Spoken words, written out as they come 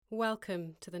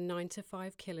Welcome to the 9 to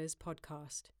 5 Killers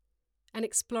podcast, an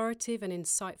explorative and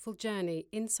insightful journey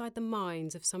inside the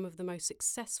minds of some of the most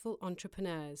successful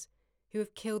entrepreneurs who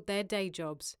have killed their day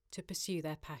jobs to pursue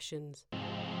their passions.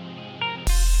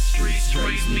 Streets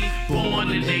raised me,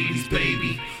 born in 80s,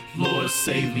 baby. Lord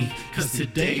save me, cause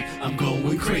today I'm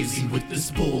going crazy with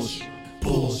this bullshit.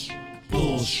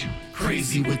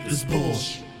 Crazy with this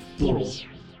bullshit.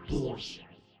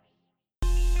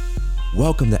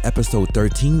 Welcome to episode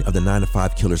 13 of the 9 to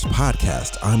 5 Killers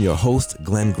podcast. I'm your host,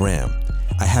 Glenn Graham.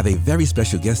 I have a very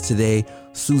special guest today,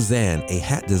 Suzanne, a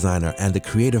hat designer and the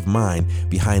creative mind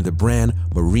behind the brand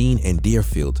Marine and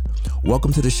Deerfield.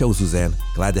 Welcome to the show, Suzanne.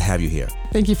 Glad to have you here.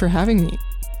 Thank you for having me.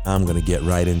 I'm going to get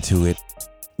right into it.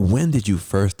 When did you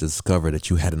first discover that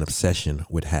you had an obsession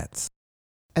with hats?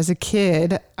 As a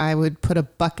kid, I would put a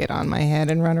bucket on my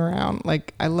head and run around.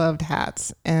 Like, I loved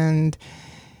hats. And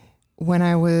when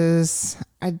I was,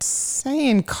 I'd say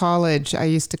in college, I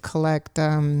used to collect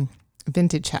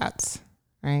vintage hats,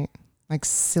 right? Like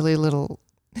silly little,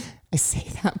 I say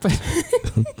that, but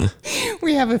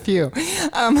we have a few.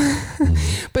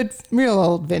 But real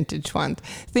old vintage ones.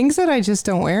 Things that I just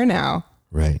don't wear now.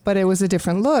 Right. But it was a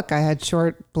different look. I had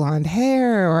short blonde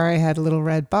hair, or I had a little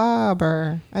red bob,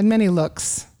 or I had many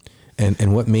looks.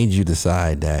 And what made you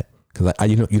decide that? Because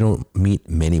you don't meet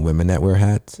many women that wear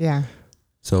hats. Yeah.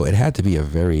 So it had to be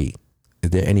is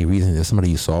there any reason, is somebody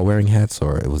you saw wearing hats,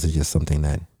 or was it just something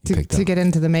that you picked up? To get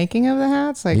into the making of the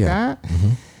hats like that?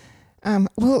 Mm-hmm.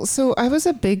 Well, so I was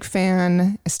a big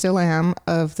fan, still am,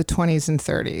 of the 20s and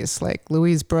 30s, like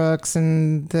Louise Brooks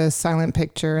and the silent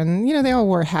picture. And, they all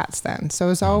wore hats then. So I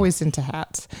was always into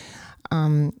hats.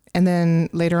 And then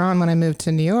later on, when I moved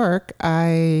to New York,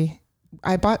 I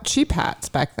bought cheap hats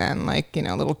back then, like,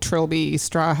 little Trilby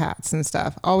straw hats and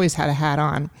stuff. Always had a hat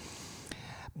on.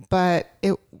 But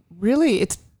it's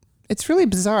really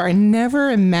bizarre. I never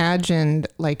imagined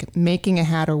like making a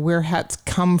hat or where hats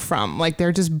come from. Like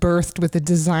they're just birthed with a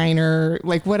designer.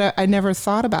 Like I never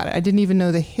thought about it. I didn't even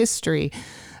know the history.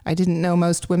 I didn't know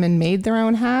most women made their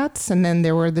own hats. And then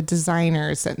there were the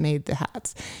designers that made the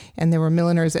hats. And there were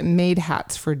milliners that made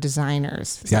hats for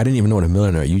designers. See, I didn't even know what a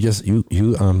milliner.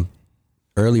 You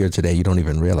earlier today, you don't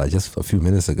even realize, just a few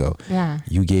minutes ago,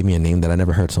 you gave me a name that I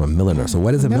never heard. So a milliner. So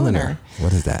what is a milliner?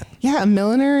 What is that? Yeah, a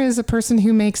milliner is a person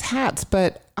who makes hats.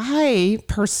 But I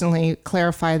personally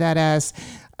clarify that as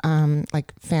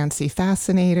like fancy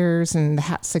fascinators and the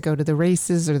hats that go to the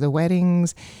races or the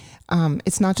weddings.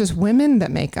 It's not just women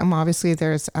that make them. Obviously,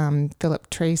 there's Philip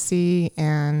Tracy,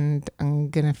 and I'm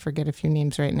going to forget a few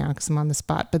names right now because I'm on the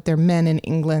spot. But they're men in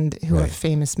England who are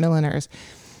famous milliners.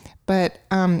 But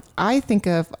I think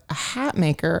of a hat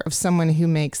maker of someone who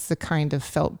makes the kind of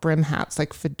felt brim hats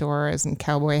like fedoras and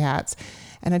cowboy hats.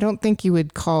 And I don't think you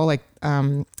would call like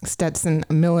Stetson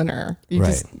a milliner.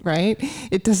 Right?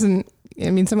 It doesn't,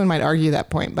 someone might argue that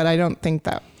point, but I don't think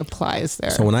that applies there.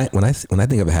 So when I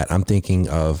think of a hat, I'm thinking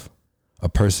of a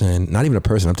person, not even a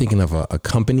person, I'm thinking of a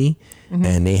company,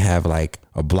 and they have like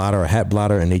a blotter, a hat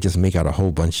blotter, and they just make out a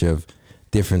whole bunch of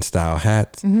different style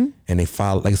hats, and they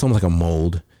follow, like it's almost like a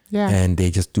mold. Yeah. And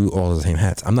they just do all the same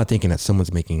hats. I'm not thinking that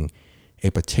someone's making a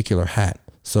particular hat.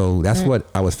 So that's what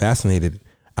I was fascinated.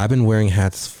 I've been wearing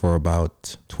hats for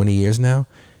about 20 years now.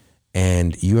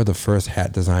 And you are the first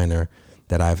hat designer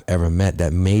that I've ever met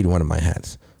that made one of my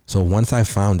hats. So once I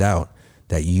found out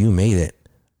that you made it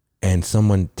and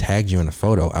someone tagged you in a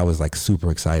photo, I was like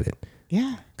super excited.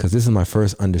 Yeah. Because this is my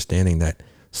first understanding that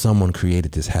someone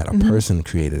created this hat. A person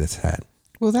created this hat.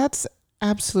 Well, that's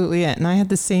absolutely it. And I had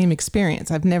the same experience.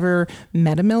 I've never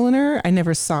met a milliner. I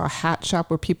never saw a hat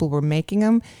shop where people were making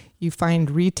them. You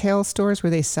find retail stores where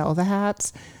they sell the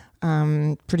hats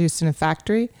produced in a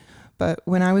factory. But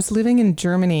when I was living in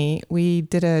Germany, we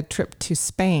did a trip to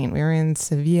Spain. We were in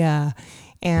Sevilla,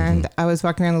 and I was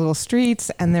walking around the little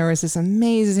streets, and there was this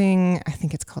amazing, I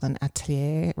think it's called an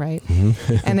atelier, right?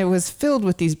 And it was filled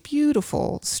with these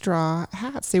beautiful straw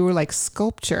hats. They were like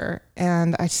sculpture.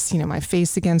 And I just, my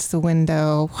face against the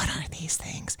window. What are these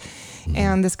things?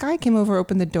 And this guy came over,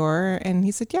 opened the door, and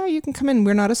he said, yeah, you can come in.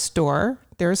 We're not a store.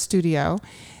 They're a studio.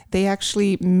 They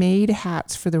actually made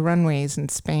hats for the runways in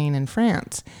Spain and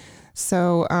France.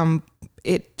 So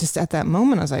it just at that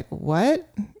moment, I was like, what?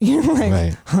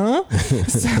 Huh?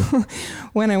 So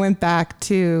when I went back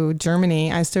to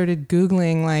Germany, I started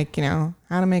Googling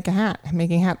how to make a hat,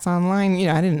 making hats online.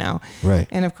 I didn't know. Right.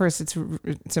 And of course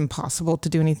it's impossible to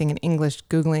do anything in English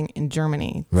Googling in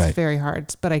Germany. It's very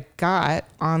hard. But I got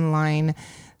online,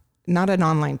 not an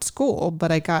online school,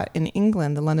 but I got in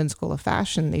England, the London School of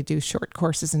Fashion. They do short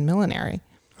courses in millinery.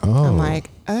 Oh. I'm like,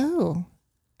 oh.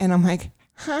 And I'm like,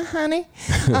 huh, honey?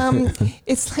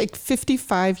 It's like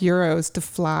 55 euros to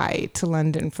fly to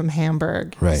London from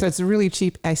Hamburg. Right. So it's really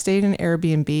cheap. I stayed in an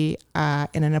Airbnb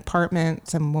in an apartment,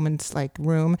 some woman's like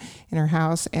room in her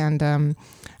house. And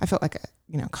I felt like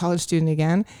a college student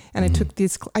again. And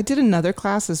I did another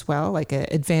class as well, like an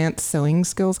advanced sewing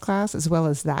skills class, as well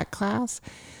as that class,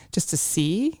 just to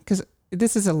see, because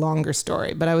this is a longer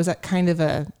story, but I was at kind of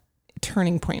a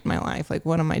turning point in my life. Like,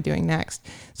 what am I doing next?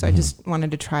 So I just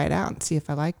wanted to try it out and see if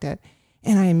I liked it.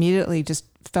 And I immediately just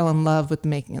fell in love with the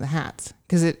making of the hats,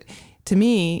 because to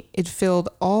me, it filled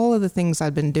all of the things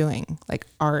I'd been doing, like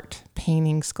art,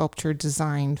 painting, sculpture,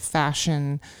 design,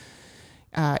 fashion,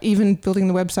 even building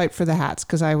the website for the hats,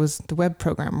 because I was the web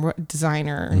program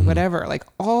designer and whatever, like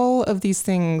all of these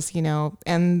things,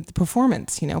 and the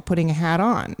performance, putting a hat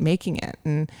on, making it.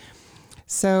 And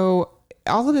so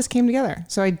all of this came together.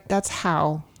 So that's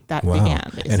how that began.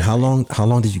 Basically. And how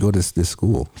long did you go to this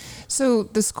school? So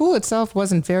the school itself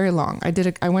wasn't very long.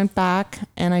 I went back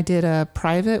and I did a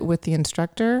private with the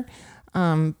instructor.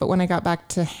 But when I got back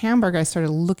to Hamburg, I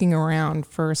started looking around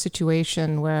for a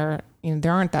situation where,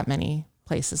 there aren't that many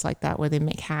places like that where they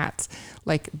make hats,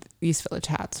 like East Village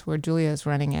Hats, where Julia is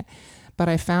running it. But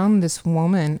I found this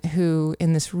woman who,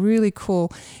 in this really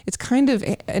cool, it's kind of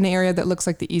an area that looks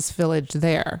like the East Village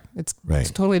there. It's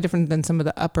totally different than some of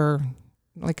the upper,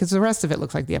 because the rest of it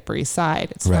looks like the Upper East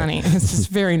Side. It's funny. It's just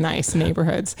very nice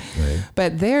neighborhoods. Right.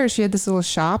 But there she had this little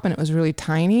shop, and it was really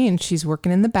tiny, and she's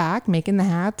working in the back making the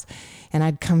hats. And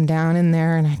I'd come down in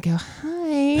there and I'd go,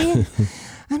 hi.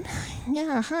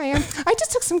 Hi. I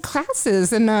just took some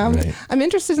classes and I'm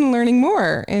interested in learning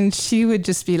more. And she would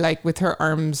just be like with her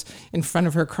arms in front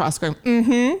of her cross going,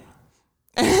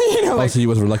 so she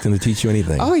was reluctant to teach you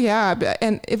anything. Oh yeah.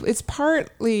 And it's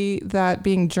partly that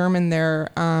being German, they're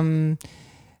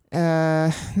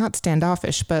not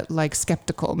standoffish, but like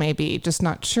skeptical, maybe just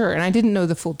not sure. And I didn't know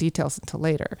the full details until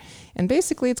later. And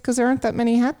basically it's because there aren't that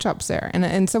many hat shops there.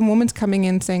 And some woman's coming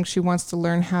in saying she wants to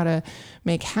learn how to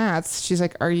make hats. She's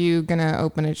like, are you going to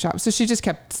open a shop? So she just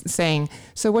kept saying,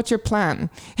 so what's your plan?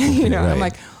 Right. I'm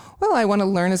like, well, I want to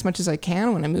learn as much as I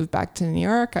can. When I move back to New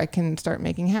York, I can start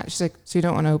making hats. She's like, so you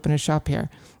don't want to open a shop here?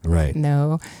 Right.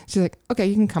 No. She's like, okay,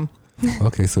 you can come.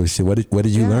 Okay, so what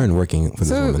did you learn working for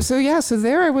this woman? So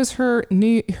there I was her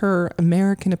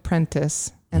American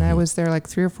apprentice, and I was there like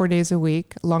 3 or 4 days a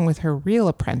week, along with her real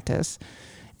apprentice.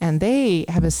 And they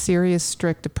have a serious,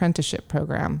 strict apprenticeship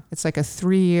program. It's like a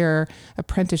 3-year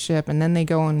apprenticeship, and then they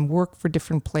go and work for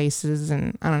different places.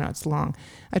 And I don't know, it's long.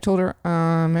 I told her,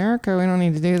 America, we don't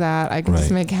need to do that. I can just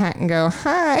make a hat and go,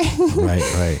 hi.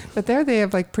 Right. But there they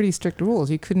have like pretty strict rules.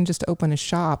 You couldn't just open a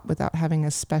shop without having a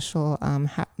special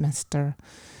hat master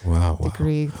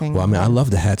degree thing. Well, I mean, I love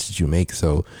the hats that you make.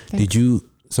 So Thanks.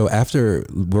 So after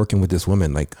working with this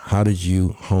woman, like, how did you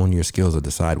hone your skills or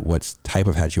decide what type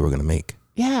of hat you were going to make?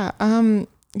 Yeah.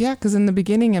 Because in the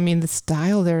beginning, I mean, the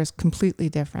style there is completely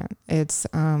different. It's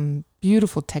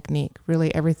beautiful technique,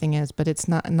 really everything is, but it's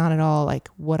not at all like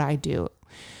what I do.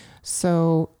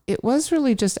 So it was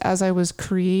really just as I was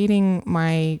creating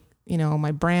my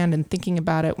brand and thinking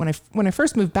about it. When I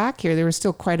first moved back here, there were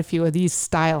still quite a few of these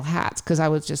style hats because I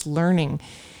was just learning.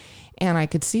 And I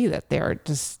could see that they're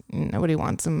just, nobody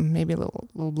wants them. Maybe a little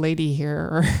lady here,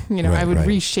 or, I would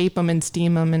reshape them and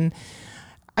steam them. And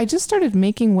I just started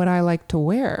making what I like to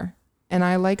wear. And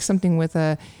I like something with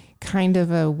a kind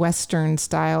of a Western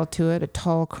style to it, a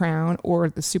tall crown or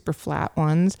the super flat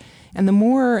ones. And the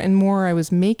more and more I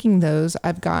was making those,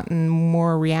 I've gotten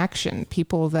more reaction,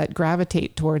 people that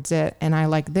gravitate towards it. And I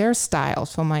like their style.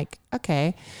 So I'm like,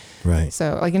 okay. Right.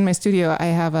 So like in my studio, I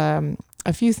have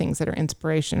a few things that are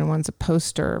inspiration. One's a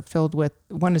poster filled with,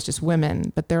 one is just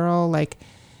women, but they're all like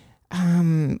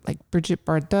Brigitte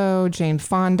Bardot, Jane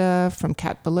Fonda from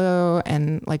Cat Below,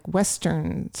 and like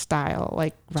Western style,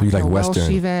 like so you like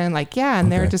Western, even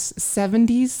and they're just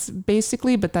 70s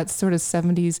basically, but that's sort of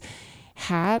 70s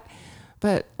hat.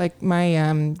 But like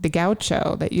my the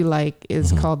gaucho that you like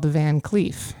is called the Van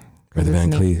Cleef. Or the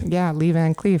Van Cleef. Yeah, Lee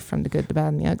Van Cleef from The Good, the Bad,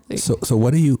 and the Ugly. So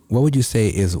what would you say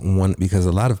is one, because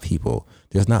a lot of people,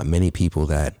 there's not many people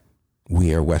that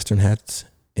wear Western hats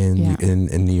in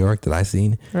New York that I've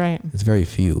seen. Right. It's very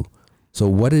few. So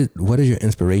what is your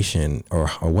inspiration, or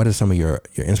what are some of your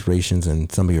inspirations and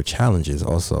some of your challenges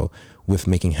also with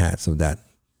making hats of that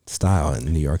style in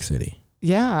New York City?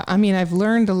 Yeah, I mean, I've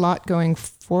learned a lot going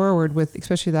forward with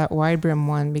especially that wide brim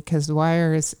one, because the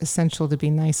wire is essential to be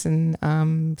nice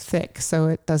and thick so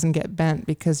it doesn't get bent,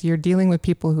 because you're dealing with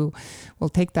people who will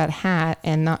take that hat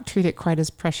and not treat it quite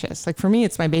as precious. Like for me,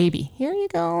 it's my baby. Here you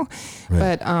go.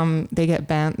 Right. But they get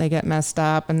bent, they get messed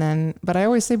up, but I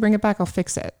always say, bring it back, I'll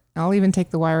fix it. I'll even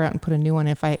take the wire out and put a new one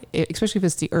especially if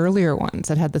it's the earlier ones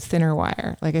that had the thinner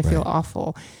wire. Like I feel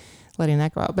awful letting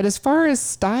that go out. But as far as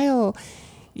style,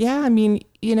 yeah, I mean,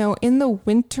 in the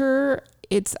winter,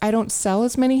 I don't sell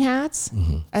as many hats.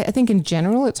 Mm-hmm. I think in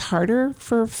general, it's harder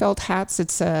for felt hats.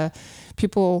 It's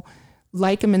people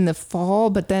like them in the fall,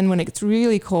 but then when it gets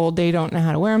really cold, they don't know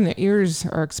how to wear them. Their ears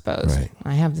are exposed. Right.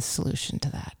 I have the solution to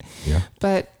that. Yeah.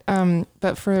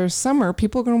 But for summer,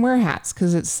 people are going to wear hats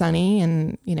because it's sunny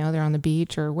and, they're on the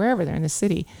beach or wherever they're in the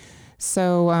city.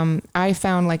 So I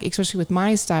found, like, especially with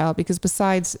my style, because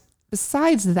besides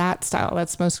that style,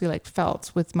 that's mostly like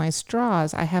felts. With my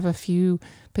straws, I have a few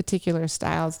particular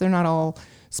styles. They're not all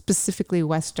specifically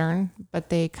Western, but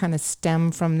they kind of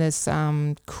stem from this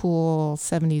cool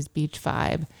 70s beach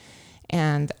vibe.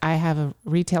 And I have a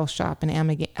retail shop in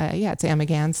it's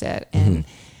Amagansett. And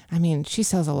I mean, she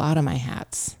sells a lot of my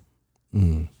hats.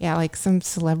 Mm. Yeah, like some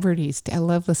celebrities. I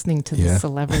love listening to the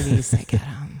celebrities. I get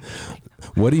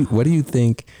What do you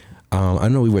think? I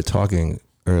know we were talking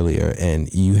earlier,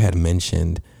 and you had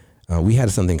mentioned we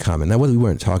had something in common. Now, whether we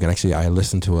weren't talking, actually, I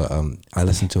listened to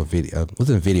a video. It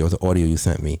wasn't a video; it was an audio you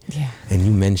sent me. Yeah. And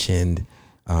you mentioned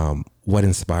what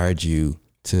inspired you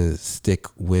to stick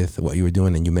with what you were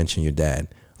doing, and you mentioned your dad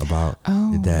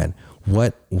your dad.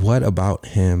 What about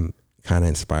him kind of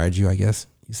inspired you? I guess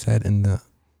you said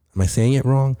Am I saying it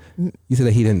wrong? You said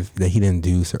that he didn't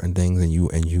do certain things, and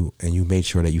you made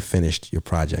sure that you finished your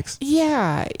projects.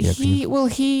 Yeah, he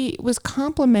was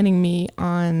complimenting me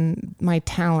on my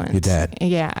talent. Your dad.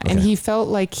 Yeah, okay. And he felt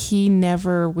like he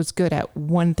never was good at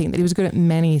one thing; that he was good at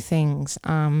many things.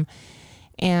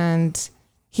 And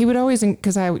he would always,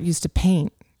 because I used to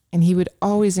paint, and he would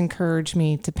always encourage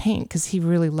me to paint because he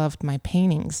really loved my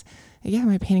paintings. Yeah,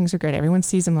 my paintings are great. Everyone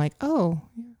sees them like, oh,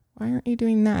 why aren't you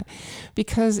doing that?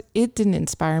 Because it didn't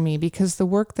inspire me, because the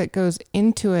work that goes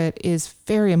into it is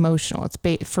very emotional.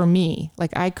 It's for me,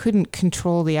 like I couldn't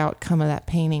control the outcome of that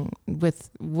painting with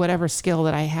whatever skill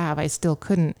that I have. I still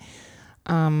couldn't.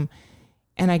 And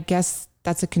I guess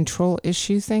that's a control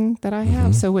issue thing that I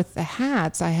have. So with the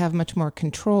hats, I have much more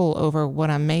control over what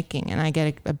I'm making, and I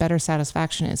get a better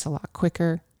satisfaction. It's a lot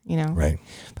quicker, Right.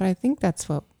 But I think that's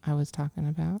what I was talking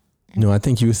about. No, I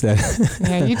think you said.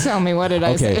 Yeah, you tell me. What did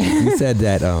I say? Okay, you said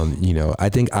that. I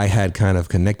think I had kind of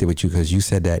connected with you because you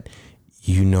said that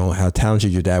how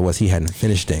talented your dad was. He hadn't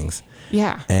finished things.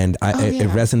 Yeah. And it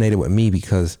resonated with me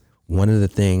because one of the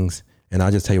things, and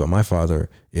I'll just tell you what my father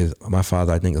is. My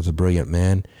father, I think, was a brilliant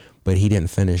man, but he didn't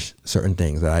finish certain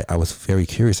things that I was very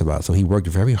curious about. So he worked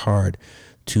very hard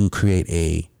to create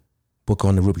a book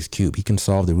on the Rubik's Cube. He can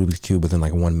solve the Rubik's Cube within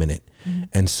like 1 minute. Mm-hmm.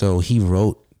 And so he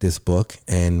wrote this book,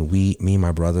 and me and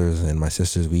my brothers and my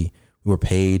sisters, we were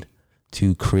paid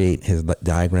to create his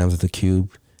diagrams of the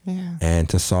cube and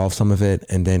to solve some of it.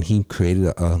 And then he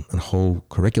created a whole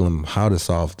curriculum how to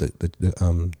solve the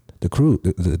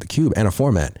cube and a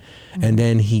format. Mm-hmm. And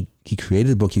then he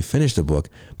created the book, he finished the book,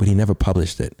 but he never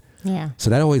published it. Yeah. So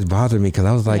that always bothered me because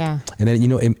I was like, and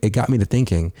then, it got me to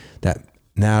thinking that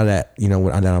now that,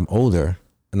 that I'm older,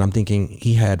 and I'm thinking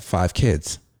he had 5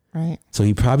 kids. Right. So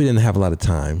he probably didn't have a lot of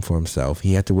time for himself.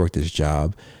 He had to work this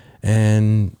job,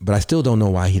 but I still don't know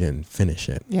why he didn't finish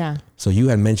it. Yeah. So you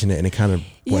had mentioned it, and it kind of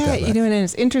and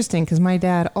it's interesting because my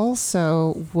dad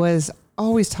also was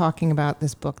always talking about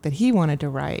this book that he wanted to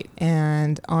write,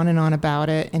 and on about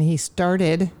it. And he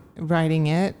started writing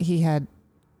it. He had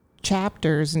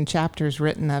chapters and chapters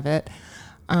written of it.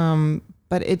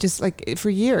 But it just for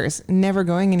years, never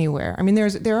going anywhere. I mean,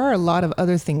 there are a lot of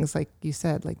other things, like you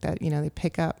said, like that, they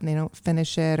pick up and they don't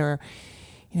finish it, or,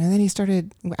 then he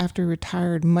started, after he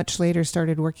retired, much later,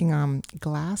 started working on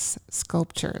glass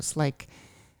sculptures, like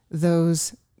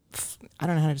those, I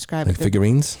don't know how to describe it. Like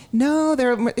figurines? No,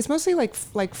 it's mostly like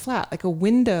flat, like a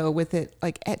window with it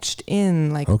like etched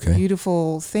in, like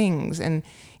beautiful things. And,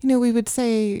 we would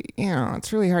say,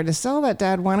 it's really hard to sell that,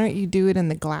 Dad. Why don't you do it in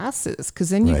the glasses?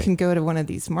 Because then you can go to one of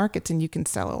these markets and you can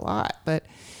sell a lot. But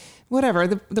whatever.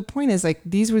 The point is, like,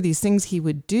 these were these things he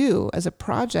would do as a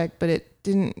project, but it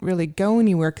didn't really go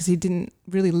anywhere because he didn't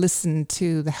really listen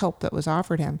to the help that was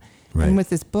offered him. Right. And with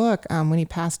this book, when he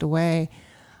passed away,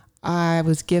 I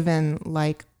was given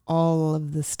like all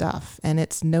of the stuff, and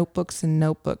it's notebooks and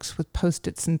notebooks with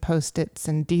Post-its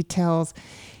and details.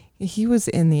 He was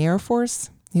in the Air Force.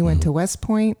 He went to West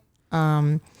Point.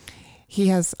 He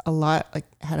has a lot,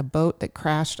 had a boat that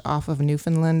crashed off of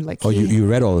Newfoundland. You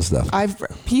read all this stuff? I've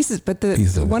read pieces, but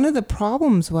one of the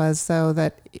problems was, though,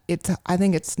 that I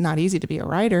think it's not easy to be a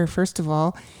writer, first of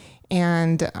all.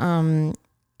 And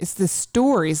it's the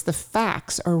stories, the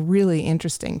facts are really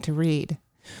interesting to read.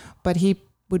 But he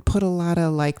would put a lot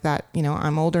of like that, you know,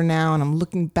 I'm older now and I'm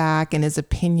looking back, and his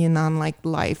opinion on like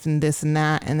life and this and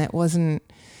that. And it wasn't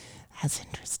as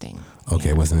interesting.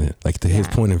 Okay, wasn't it? Like his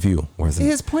point of view, wasn't it?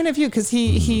 His point of view, because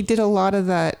he did a lot of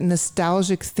that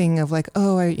nostalgic thing of like,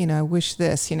 oh, I wish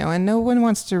this, you know, and no one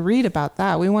wants to read about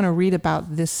that. We want to read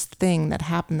about this thing that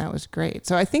happened that was great.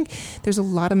 So I think there's a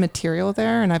lot of material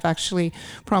there, and I've actually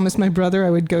promised my brother I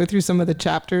would go through some of the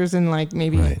chapters and like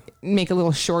maybe make a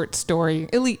little short story,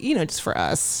 at least, you know, just for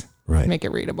us, make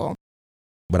it readable.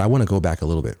 But I want to go back a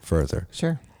little bit further.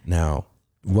 Sure. Now,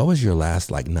 what was your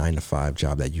last like 9-to-5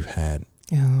 job that you had?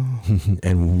 Oh.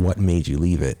 And what made you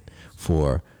leave it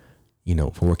for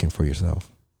working for yourself?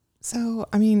 So,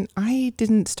 I mean, I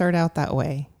didn't start out that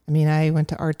way. I mean, I went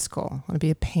to art school. I want to be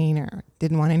a painter.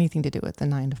 Didn't want anything to do with the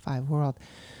 9-to-5 world.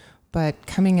 But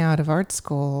coming out of art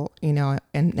school, you know,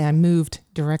 and I moved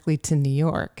directly to New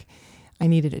York, I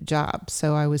needed a job.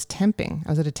 So I was temping.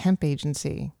 I was at a temp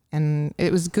agency. And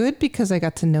it was good because I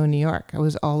got to know New York. I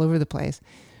was all over the place.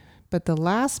 But the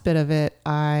last bit of it,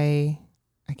 I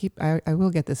will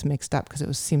get this mixed up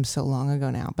because seems so long ago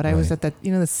now. But I was at the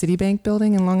Citibank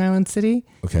building in Long Island City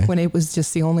when it was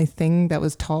just the only thing that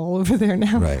was tall over there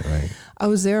now. Right. I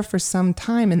was there for some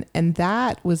time, and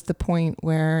that was the point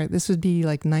where this would be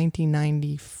like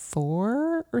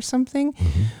 1994 or something,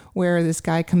 where this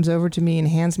guy comes over to me and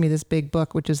hands me this big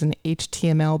book, which is an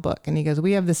HTML book, and he goes,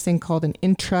 "We have this thing called an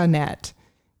intranet,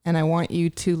 and I want you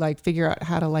to like figure out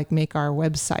how to like make our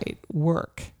website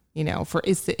work." You know,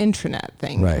 it's the intranet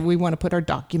thing. Right. We want to put our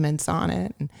documents on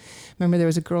it. And remember, there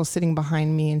was a girl sitting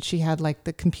behind me, and she had like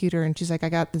the computer, and she's like, "I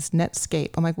got this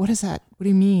Netscape." I'm like, "What is that? What do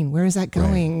you mean? Where is that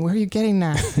going? Where are you getting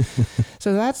that?"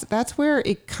 So that's where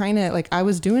it kind of like, I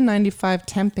was doing 95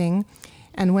 temping,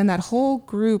 and when that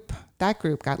group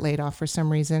got laid off for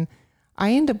some reason,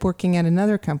 I ended up working at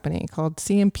another company called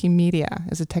CMP Media,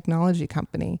 as a technology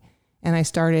company, and I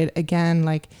started again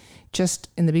like. Just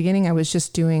in the beginning, I was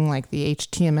just doing like the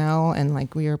HTML, and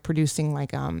like we were producing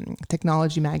like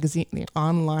technology magazine, the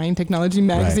online technology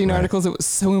magazine articles. It was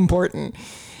so important.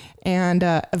 And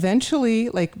eventually,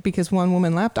 like because one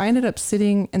woman left, I ended up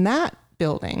sitting in that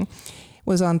building.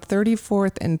 Was on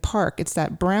 34th and Park. It's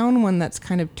that brown one that's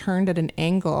kind of turned at an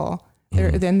angle.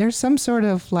 Then there's some sort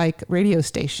of like radio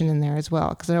station in there as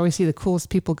well, because I always see the coolest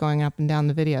people going up and down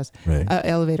the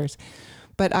elevators.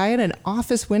 But I had an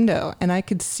office window, and I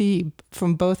could see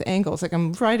from both angles. Like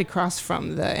I'm right across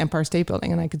from the Empire State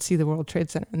Building, and I could see the World Trade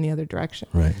Center in the other direction.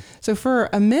 Right. So for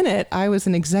a minute, I was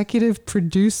an executive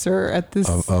producer at this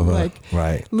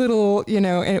little, you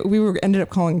know, and we ended up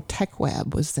calling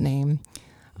TechWeb was the name.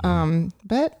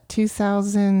 But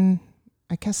 2000,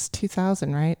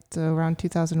 right? So around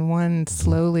 2001,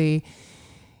 slowly.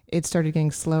 It started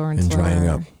getting slower and slower. Drying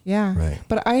up. Yeah. Right.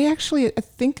 But I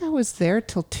think I was there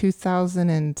till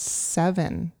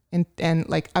 2007. And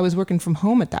like I was working from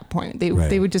home at that point.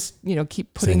 They would just, you know,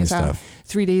 keep putting us out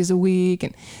 3 days a week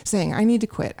and saying, I need to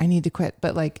quit.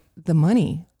 But like the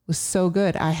money was so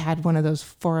good. I had one of those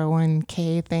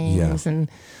 401k things and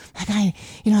like, I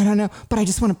don't know, but I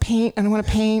just want to paint and I want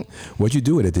to paint. What'd you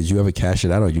do with it? Did you ever cash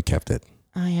it out, or you kept it?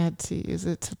 I had to use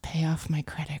it to pay off my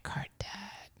credit card debt.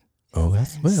 Oh,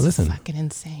 listen. Fucking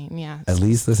insane. Yeah. At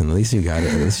least you got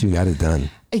it. At least you got it done.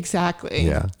 Exactly.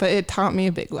 Yeah. But it taught me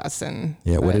a big lesson.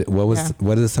 Yeah.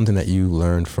 What is something that you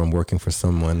learned from working for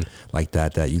someone like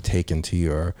that you take into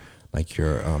your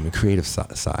creative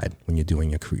side when you're doing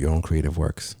your own creative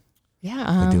works? Yeah.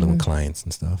 Like dealing with clients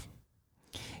and stuff.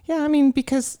 Yeah. I mean,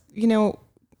 because, you know,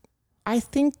 I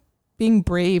think being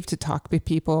brave to talk to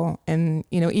people, and,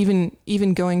 you know,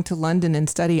 even going to London and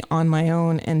study on my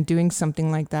own and doing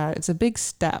something like that, it's a big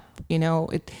step, you know.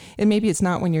 And maybe it's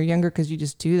not when you're younger because you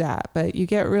just do that, but you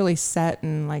get really set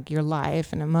in like your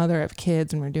life, and a mother of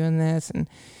kids, and we're doing this. And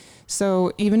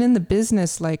so even in the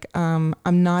business, like I'm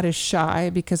not as shy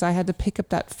because I had to pick up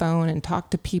that phone and talk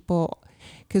to people,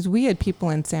 because we had people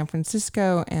in San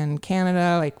Francisco and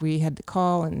Canada, like we had to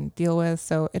call and deal with.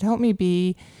 So it helped me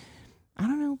be, I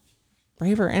don't know,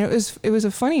 braver. And it was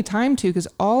a funny time too, because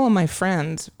all of my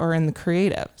friends are in the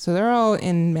creative. So they're all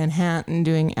in Manhattan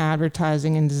doing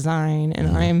advertising and design,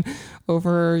 and I'm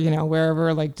over, you know,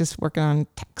 wherever, like just working on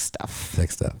tech stuff.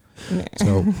 Yeah.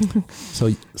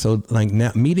 So like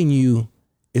now meeting you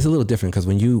is a little different, because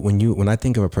when I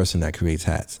think of a person that creates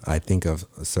hats, I think of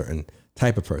a certain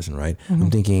type of person, right? I'm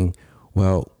thinking,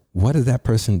 well, what does that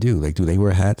person do? Like, do they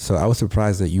wear hats? So I was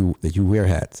surprised that you wear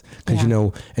hats, because you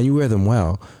know, and you wear them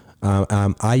well.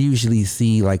 I usually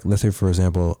see, like, let's say, for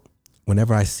example,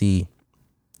 whenever I see,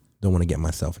 don't want to get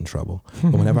myself in trouble,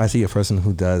 but whenever I see a person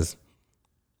who does,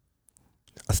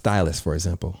 a stylist, for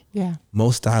example,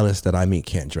 most stylists that I meet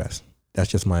can't dress. that's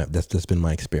just been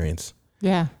my experience.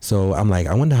 Yeah. So I'm like,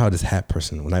 I wonder how this hat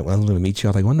person, when I was going to meet you,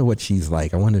 I was like, I wonder what she's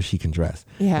like. I wonder if she can dress.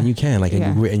 Yeah. And you can, like, Yeah.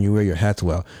 and you wear your hats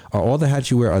well. Are all the hats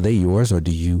you wear, are they yours, or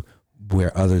do you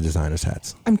wear other designers'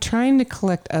 hats? I'm trying to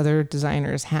collect other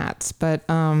designers' hats, but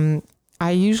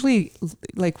I usually,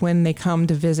 like when they come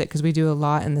to visit, because we do a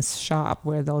lot in this shop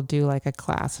where they'll do like a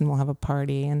class and we'll have a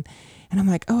party, and I'm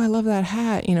like, oh, I love that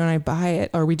hat, and I buy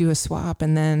it, or we do a swap,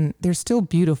 and then they're still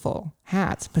beautiful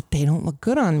hats, but they don't look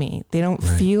good on me. They don't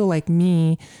feel like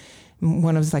me.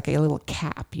 One of like a little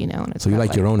cap, and it's So you got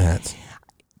like your own hats?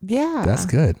 Yeah. That's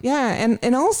good. Yeah.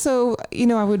 And also,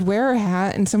 I would wear a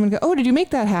hat and someone would go, oh, did you make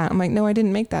that hat? I'm like, no, I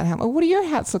didn't make that hat. Well, what do your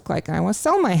hats look like? And I want to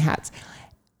sell my hats.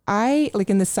 I, like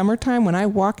in the summertime, when I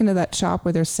walk into that shop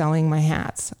where they're selling my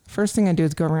hats, first thing I do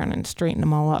is go around and straighten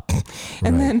them all up.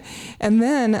 And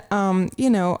then,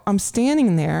 I'm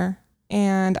standing there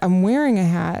and I'm wearing a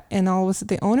hat, and all of a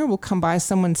sudden the owner will come by,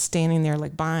 someone's standing there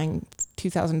like buying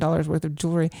 $2,000 worth of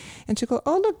jewelry, and she'll go,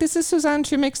 oh, look, this is Suzanne,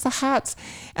 she makes the hats.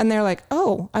 And they're like,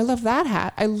 oh, I love that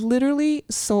hat. I literally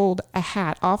sold a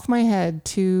hat off my head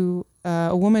to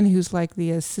a woman who's like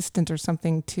the assistant or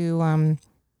something to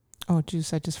oh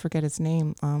juice, I just forget his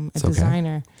name. It's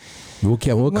designer. We'll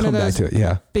come back to it.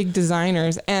 Yeah. Big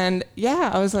designers. And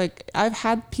yeah, I was like, I've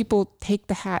had people take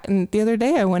the hat. And the other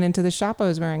day I went into the shop, I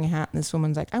was wearing a hat, and this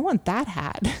woman's like, I want that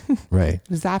hat. Right. It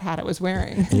was that hat I was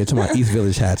wearing. And you're talking about East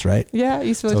Village Hats, right? Yeah,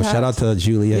 East Village So Hats. shout out to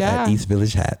Julia at East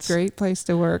Village Hats. Great place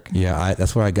to work. Yeah,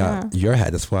 that's where I got your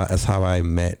hat. That's how I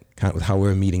met, kind of how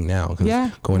we're meeting now.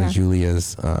 Going to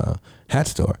Julia's hat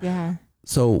store. Yeah.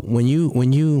 So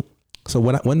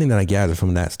one thing that I gathered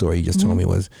from that story you just told me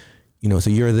was, so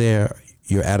you're there,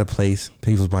 you're at a place,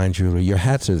 people's buying jewelry, your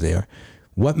hats are there.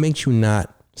 What makes you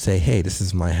not say, hey, this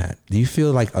is my hat? Do you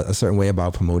feel like a certain way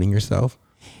about promoting yourself?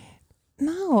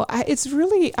 No,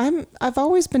 I've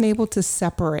always been able to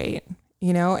separate,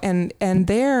 and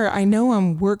there I know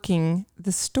I'm working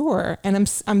the store, and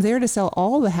I'm there to sell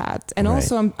all the hats. And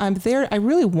also I'm there, I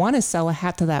really want to sell a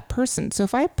hat to that person. So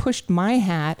if I pushed my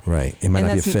hat, right, it might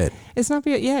not be a fit. It's not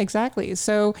yeah, exactly.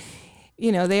 So,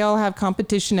 they all have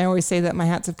competition. I always say that my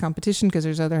hats have competition because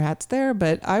there's other hats there,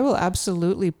 but I will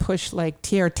absolutely push like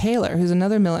Tierra Taylor, who's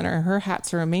another milliner. Her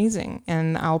hats are amazing,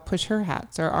 and I'll push her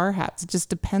hats or our hats. It just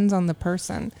depends on the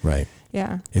person. Right.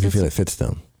 Yeah. If you feel it fits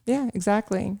them. Yeah,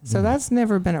 exactly. So that's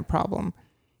never been a problem.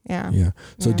 Yeah. Yeah.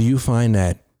 So do you find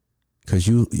that, because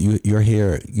you're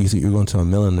here, you're going to a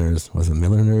milliner's,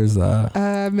 Milliner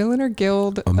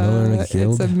Guild. A Milliner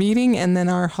Guild? It's a meeting and then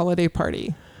our holiday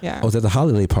party. Yeah. Oh, there's a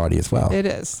holiday party as well. It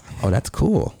is. Oh, that's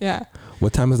cool. Yeah.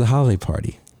 What time is the holiday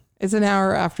party? It's an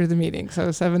hour after the meeting,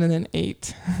 so 7 and then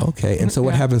 8. Okay. And so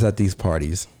what happens at these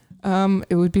parties?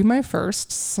 It would be my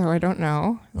first, so I don't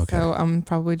know. Okay. So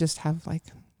probably just have like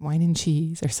wine and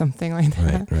cheese or something like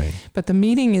that. Right. But the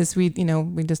meeting is we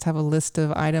just have a list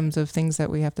of items of things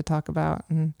that we have to talk about,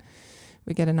 and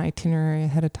we get an itinerary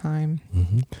ahead of time.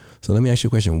 Mm-hmm. So let me ask you a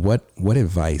question. What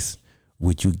advice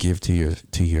would you give to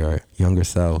your younger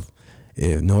self,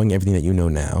 knowing everything that you know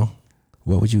now?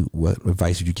 What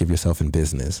advice would you give yourself in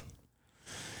business?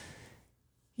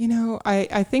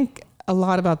 I think a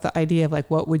lot about the idea of like,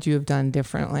 what would you have done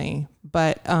differently?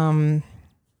 But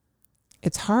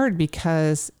it's hard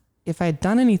because if I'd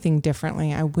done anything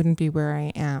differently, I wouldn't be where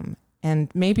I am.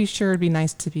 And maybe sure, it'd be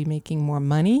nice to be making more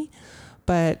money.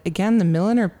 But again, the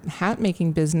milliner hat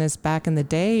making business back in the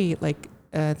day, like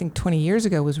I think 20 years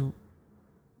ago, was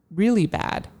really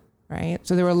bad, right?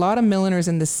 So there were a lot of milliners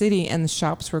in the city and the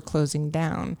shops were closing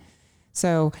down.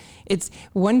 So it's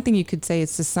one thing you could say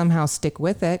is to somehow stick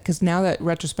with it, because now that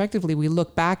retrospectively we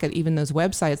look back at even those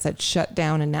websites that shut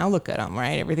down and now look at them,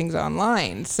 right? Everything's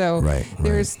online. So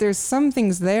there's some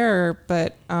things there,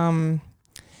 but I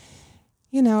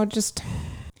would have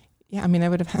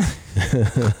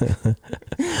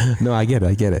No, I get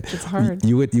it. It's hard.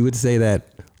 You would say that.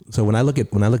 So when I look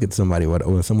at somebody,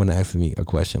 when someone asks me a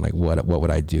question like what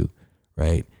would I do,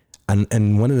 right?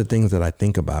 And one of the things that I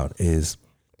think about is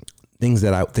things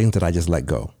that I just let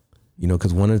go,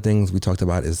 because one of the things we talked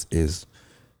about is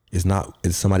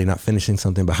somebody not finishing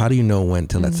something, but how do you know when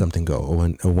to let something go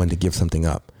or when to give something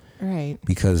up? Right.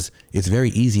 Because it's very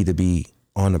easy to be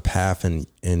on a path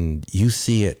and you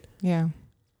see it. Yeah.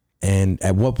 And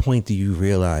at what point do you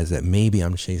realize that maybe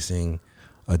I'm chasing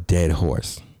a dead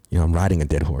horse? I'm riding a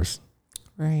dead horse.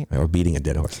 Right. Or beating a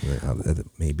dead horse,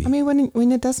 maybe. I mean,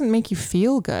 when it doesn't make you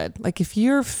feel good, like if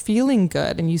you're feeling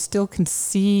good and you still can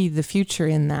see the future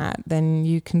in that, then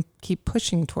you can keep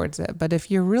pushing towards it. But if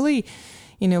you're really,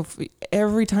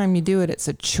 every time you do it, it's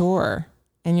a chore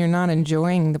and you're not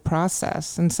enjoying the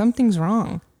process, then something's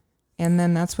wrong. And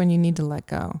then that's when you need to let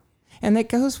go. And it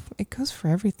goes for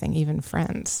everything, even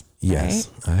friends. Yes,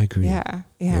 right? I agree.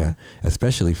 Yeah.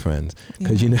 Especially friends.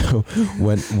 Because,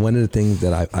 one of the things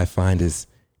that I find is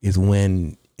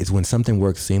when something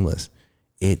works seamless,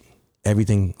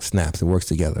 everything snaps, it works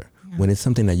together. Yeah. When it's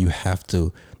something that you have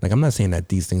to, like, I'm not saying that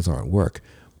these things aren't work,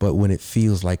 but when it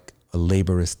feels like a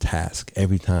laborious task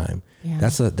every time,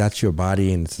 that's your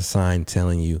body, and it's a sign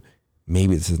telling you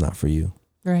maybe this is not for you.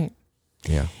 Right.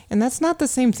 Yeah. And that's not the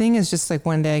same thing as just like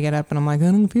one day I get up and I'm like,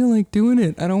 I don't feel like doing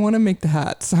it. I don't want to make the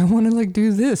hats. I want to like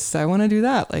do this. I want to do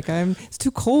that. Like it's too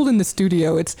cold in the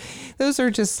studio. Those are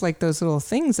just like those little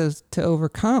things to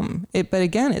overcome it. But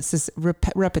again, it's this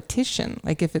repetition.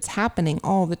 Like if it's happening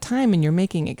all the time and you're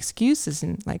making excuses,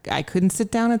 and like I couldn't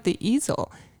sit down at the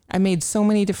easel. I made so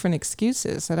many different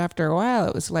excuses that after a while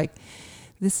it was like,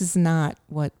 this is not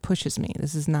what pushes me.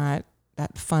 This is not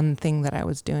that fun thing that I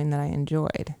was doing that I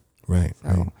enjoyed. Right. So,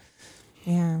 right.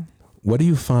 Yeah. What do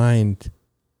you find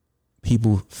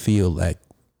people feel like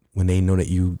when they know that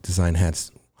you design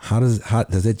hats? How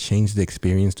does it change the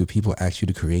experience? Do people ask you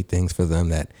to create things for them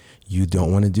that you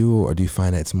don't want to do, or do you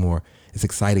find that it's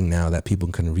exciting now that people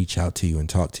can reach out to you and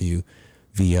talk to you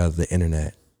via the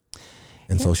internet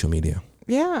and social media?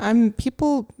 Yeah,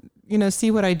 people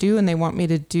see what I do and they want me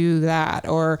to do that.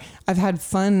 Or I've had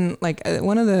fun, like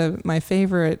one of my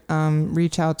favorite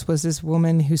reach outs was this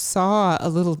woman who saw a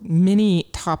little mini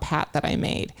top hat that I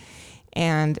made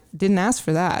and didn't ask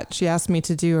for that. She asked me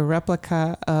to do a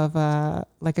replica of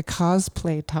like a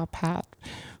cosplay top hat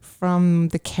from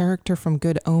the character from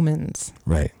Good Omens.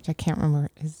 Right. Which I can't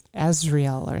remember, is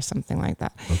Azrael or something like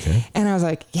that. Okay. And I was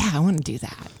like, yeah, I want to do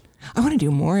that. I want to do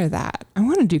more of that. I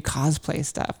want to do cosplay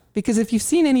stuff. Because if you've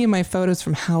seen any of my photos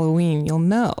from Halloween, you'll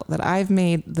know that I've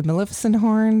made the Maleficent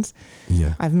horns.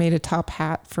 Yeah. I've made a top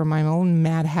hat for my own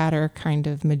Mad Hatter kind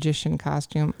of magician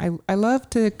costume. I love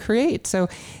to create. So,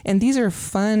 and these are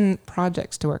fun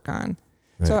projects to work on.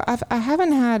 Right. So I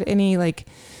haven't had any like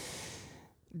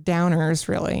downers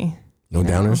really. No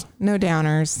downers? No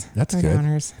downers. That's no good.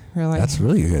 Downers, really. That's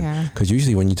really good. Yeah. Because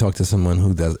usually when you talk to someone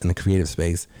who does in the creative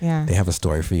space, yeah. they have a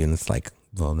story for you, and it's like,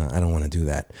 well, no, I don't want to do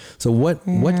that. So what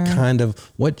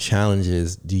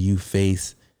challenges do you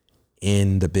face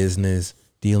in the business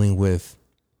dealing with,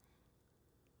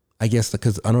 I guess,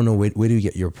 because I don't know, where do you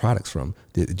get your products from?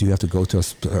 Do you have to go to a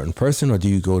certain person, or do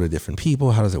you go to different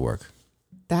people? How does it work?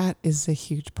 That is a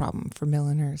huge problem for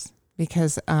milliners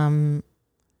because,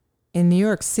 in New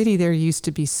York City, there used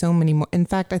to be so many more. In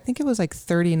fact, I think it was like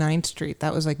 39th Street.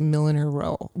 That was like Milliner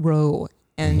Row.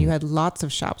 And you had lots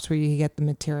of shops where you could get the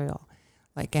material.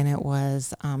 And it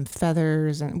was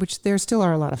feathers, and which there still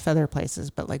are a lot of feather places,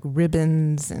 but like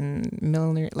ribbons and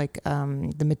milliner,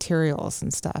 the materials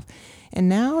and stuff. And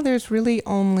now there's really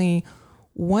only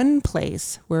one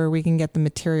place where we can get the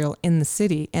material in the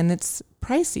city, and it's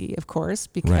pricey, of course,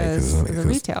 because of the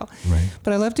retail. Right.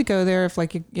 But I love to go there if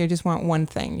you just want one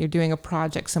thing. You're doing a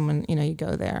project, someone, you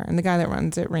go there. And the guy that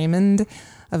runs it, Raymond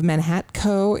of Manhattan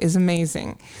Co., is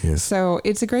amazing. Yes. So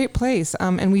it's a great place.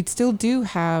 And we still do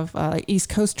have East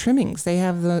Coast trimmings. They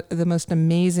have the most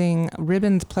amazing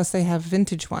ribbons, plus they have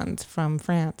vintage ones from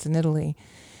France and Italy.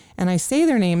 And I say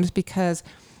their names because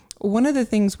one of the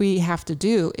things we have to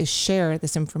do is share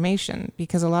this information,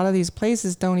 because a lot of these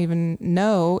places don't even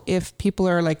know if people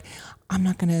are like, I'm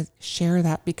not going to share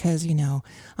that because,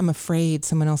 I'm afraid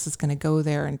someone else is going to go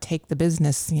there and take the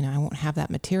business. I won't have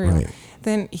that material. Right.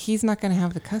 Then he's not going to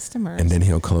have the customers. And then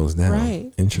he'll close down.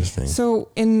 Right. Interesting. So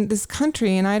in this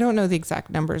country, and I don't know the exact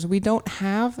numbers, we don't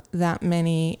have that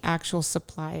many actual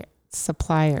suppliers.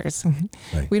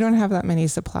 Right. We don't have that many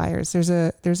suppliers. There's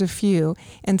a few,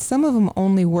 and some of them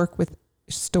only work with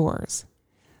stores.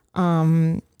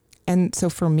 And so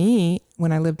for me,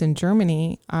 when I lived in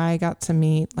Germany, I got to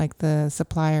meet like the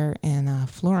supplier in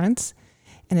Florence.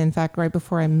 And in fact, right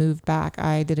before I moved back,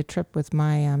 I did a trip with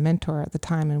my mentor at the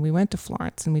time, and we went to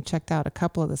Florence and we checked out a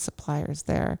couple of the suppliers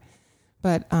there.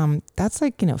 But that's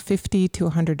like, $50 to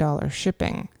 $100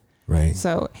 shipping. Right.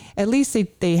 So at least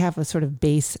they have a sort of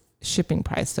base shipping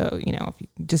price. So, if you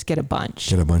just get a bunch.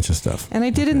 Get a bunch of stuff. And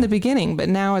I did in the beginning, but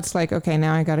now it's like, okay,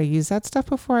 now I got to use that stuff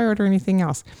before I order anything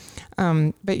else.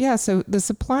 But yeah, so the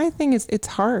supply thing it's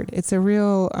hard. It's a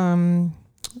real,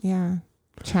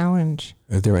 challenge.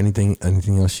 Is there anything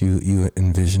else you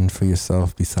envision for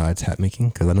yourself besides hat making?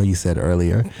 Because I know you said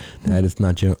earlier that it's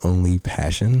not your only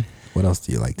passion. What else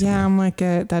do you like to do? Yeah, I'm like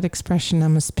that expression,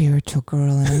 I'm a spiritual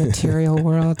girl in a material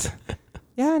world.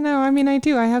 Yeah, no, I mean, I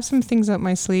do. I have some things up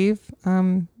my sleeve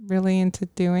I'm really into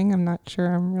doing. I'm not sure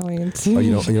I'm really into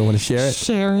you don't want to share it?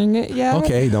 Sharing it yet.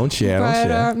 Okay, don't share. But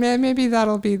don't share. maybe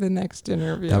that'll be the next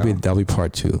interview. That'll be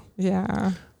part 2.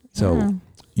 Yeah. So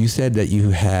you said that you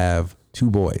have 2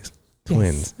 boys,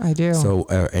 twins. Yes, I do. So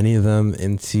are any of them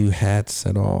into hats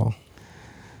at all?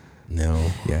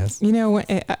 No. Yes. You know,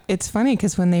 it's funny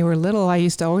because when they were little, I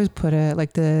used to always put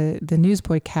the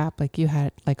newsboy cap like you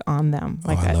had like on them.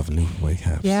 Like I love newsboy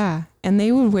caps. Yeah, and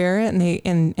they would wear it,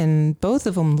 and both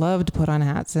of them loved to put on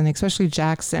hats, and especially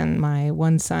Jackson, my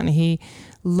one son, he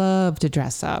loved to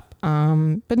dress up.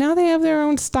 But now they have their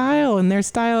own style, and their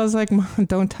style is like, Mom,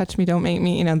 don't touch me, don't make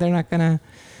me. You know, they're not gonna.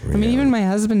 Really? I mean, even my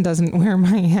husband doesn't wear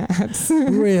my hats.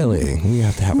 Really? We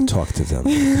have to have a talk to them.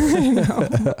 I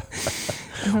know.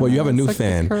 Well, you have a new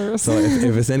fan. So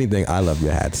if it's anything, I love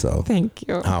your hat. So thank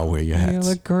you. I'll wear your hats. You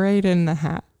look great in the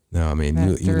hat. No, I mean,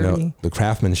 you know, the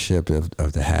craftsmanship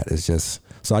of the hat is just,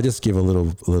 so I just give a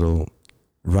little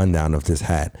rundown of this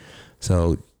hat.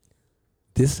 So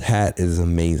this hat is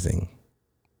amazing.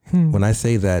 When I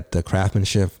say that the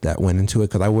craftsmanship that went into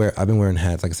it, because I've been wearing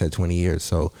hats, like I said, 20 years.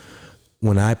 So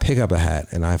when I pick up a hat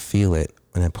and I feel it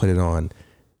and I put it on,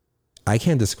 I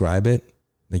can't describe it.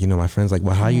 Like, you know, my friend's like,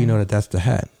 well, how do you know that that's the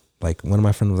hat? Like, one of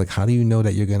my friends was like, how do you know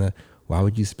that why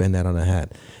would you spend that on a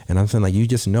hat? And I'm saying, like, you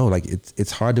just know, like,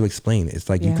 it's hard to explain. It's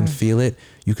like, you can feel it.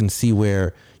 You can see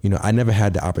where, you know, I never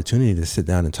had the opportunity to sit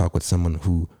down and talk with someone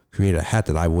who created a hat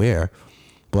that I wear,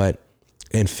 but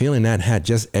in feeling that hat,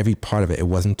 just every part of it, it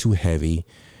wasn't too heavy.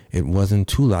 It wasn't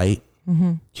too light.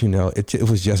 Mm-hmm. You know, it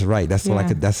was just right. That's all I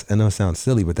could, I know it sounds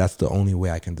silly, but that's the only way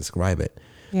I can describe it.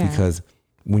 Yeah. Because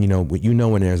when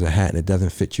when there's a hat and it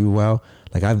doesn't fit you well,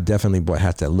 like I've definitely bought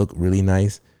hats that look really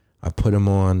nice. I put them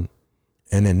on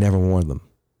and then never wore them.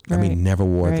 Right. I mean, never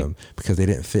wore them because they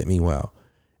didn't fit me well.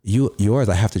 Yours,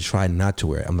 I have to try not to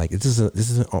wear it. I'm like, this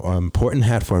is an important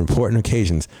hat for important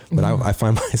occasions, but I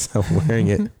find myself wearing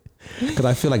it because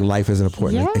I feel like life is an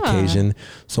important occasion.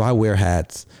 So I wear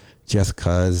hats just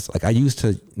because, like,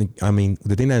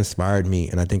 the thing that inspired me,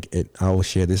 and I think I will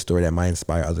share this story that might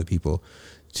inspire other people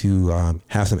to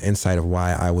have some insight of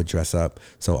why I would dress up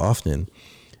so often.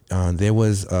 There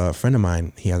was a friend of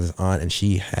mine, he has his aunt, and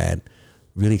she had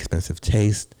really expensive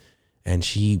taste, and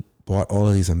she bought all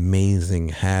of these amazing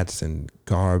hats and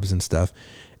garbs and stuff,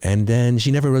 and then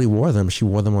she never really wore them. She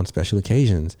wore them on special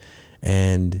occasions.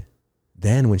 And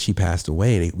then when she passed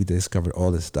away, we discovered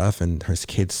all this stuff, and her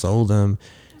kids sold them.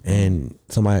 And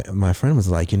so my friend was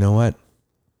like, you know what?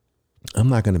 I'm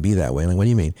not going to be that way. I'm like, what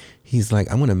do you mean? He's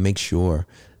like, I'm going to make sure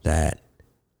that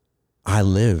I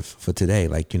live for today.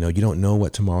 Like, you know, you don't know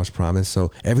what tomorrow's promised.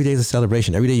 So every day is a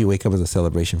celebration. Every day you wake up is a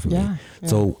celebration for me. Yeah.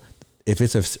 So if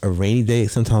it's a rainy day,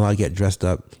 sometimes I'll get dressed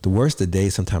up. The worse the day,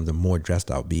 sometimes the more dressed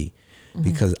I'll be,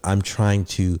 because I'm trying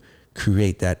to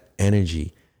create that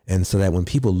energy. And so that when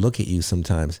people look at you,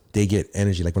 sometimes they get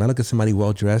energy. Like when I look at somebody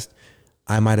well-dressed,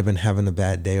 I might have been having a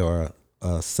bad day or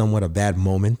somewhat a bad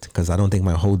moment, because I don't think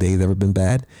my whole day's ever been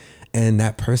bad. And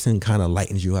that person kind of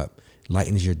lightens you up,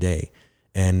 lightens your day.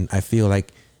 And I feel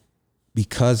like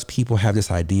because people have this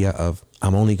idea of,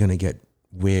 I'm only going to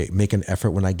make an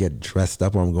effort when I get dressed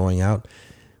up or I'm going out.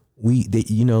 You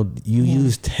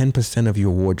use 10% of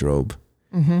your wardrobe.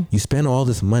 Mm-hmm. You spend all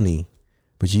this money,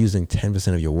 but you're using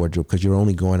 10% of your wardrobe because you're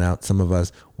only going out. Some of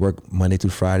us work Monday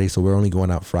through Friday, so we're only going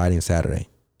out Friday and Saturday.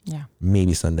 Yeah.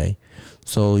 Maybe Sunday.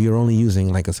 So you're only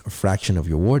using like a fraction of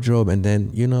your wardrobe, and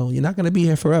then, you know, you're not going to be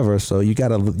here forever. So you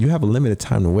have a limited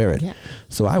time to wear it. Yeah.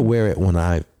 So I wear it when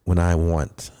I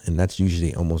want, and that's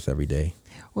usually almost every day.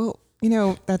 Well, you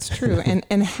know, that's true.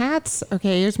 and hats,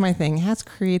 okay, here's my thing. Hats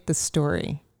create the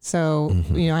story. So,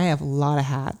 you know, I have a lot of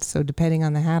hats. So depending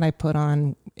on the hat I put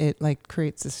on, it like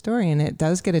creates a story, and it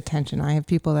does get attention. I have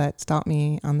people that stop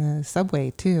me on the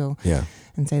subway too. Yeah.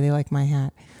 And say they like my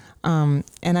hat. And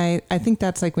I think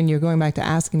that's like when you're going back to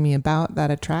asking me about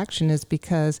that attraction, is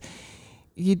because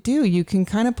you can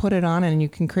kind of put it on and you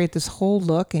can create this whole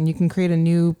look, and you can create a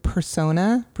new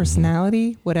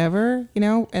personality, whatever, you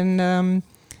know, and,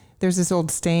 there's this old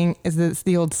saying,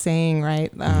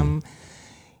 right?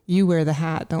 You wear the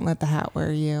hat, don't let the hat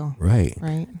wear you. Right.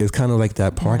 It's kind of like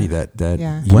that party that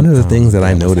one of the things that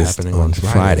I noticed on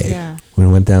Friday when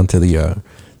we went down to the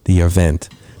event,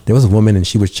 there was a woman and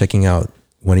she was checking out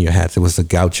one of your hats. It was a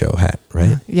gaucho hat,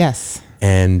 right? Yes.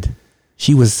 And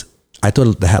I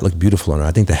thought the hat looked beautiful on her.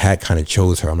 I think the hat kind of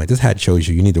chose her. I'm like, this hat chose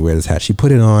you. You need to wear this hat. She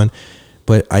put it on,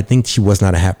 but I think she was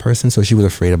not a hat person. So she was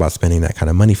afraid about spending that kind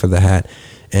of money for the hat.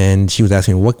 And she was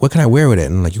asking me, what can I wear with it?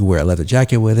 And I'm like, you wear a leather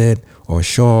jacket with it or a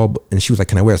shawl. And she was like,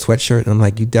 can I wear a sweatshirt? And I'm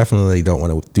like, you definitely don't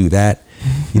want to do that.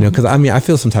 You know, because I mean, I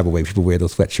feel some type of way. People wear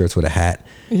those sweatshirts with a hat.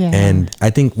 Yeah. And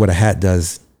I think what a hat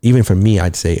does, even for me,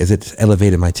 I'd say, is it's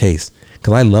elevated my taste.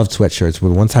 Because I love sweatshirts.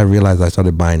 But once I realized I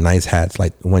started buying nice hats,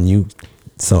 like one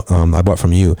I bought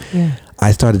from you,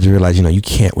 I started to realize, you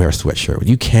can't wear a sweatshirt.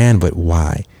 You can, but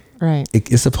why? Right.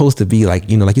 It's supposed to be like,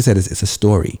 like you said, it's a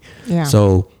story. Yeah.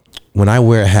 So when I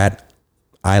wear a hat,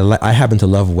 I happen to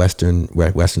love Western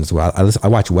as well. I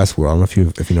watch Westworld. I don't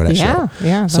know if you know that show.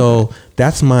 Yeah. So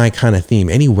that's my kind of theme.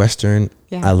 Any Western,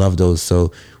 Yeah. I love those.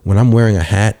 So when I'm wearing a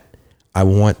hat, I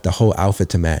want the whole outfit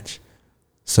to match.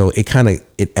 So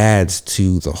it adds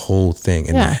to the whole thing,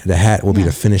 and Yeah. the hat will be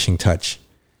the finishing touch.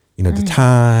 The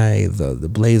tie, the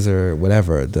blazer,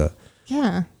 whatever.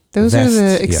 Yeah. Those are Vests,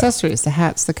 the accessories, the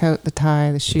hats, the coat, the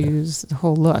tie, the shoes, the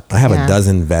whole look. I have Yeah. a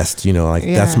dozen vests. That's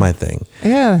Yeah. my thing.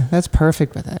 Yeah, that's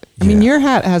perfect with it. I mean, Yeah. your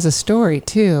hat has a story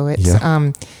too. It's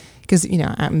Yeah. because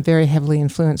I'm very heavily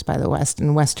influenced by the West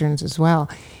and Westerns as well.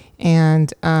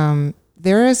 And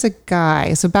there is a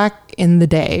guy. So back in the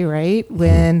day, right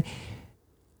when,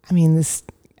 I mean, this.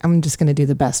 I'm just going to do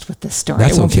the best with this story.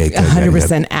 That's it won't okay. be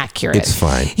 100% accurate. It's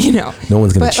fine. No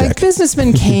one's going to But check. like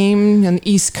businessmen came on the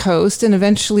East Coast, and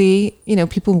eventually,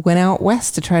 people went out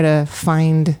west to try to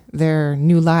find their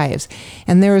new lives.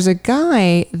 And there was a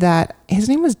guy that his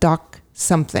name was Doc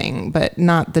something, but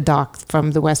not the Doc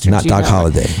from the Westerns. Not Doc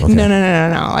Holliday. Okay. No.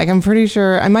 Like I'm pretty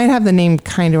sure I might have the name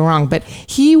kind of wrong, but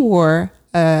he wore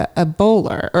a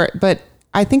bowler, but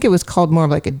I think it was called more of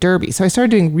like a derby. So I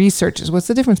started doing researches. What's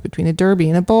the difference between a derby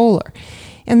and a bowler?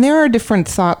 And there are different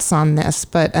thoughts on this,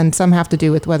 and some have to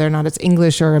do with whether or not it's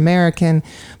English or American.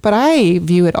 But I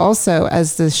view it also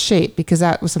as the shape, because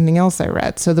that was something else I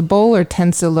read. So the bowler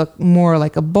tends to look more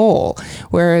like a bowl,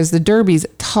 whereas the derby's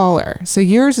taller. So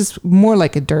yours is more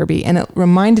like a derby. And it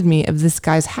reminded me of this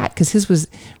guy's hat because his was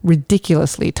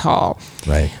ridiculously tall.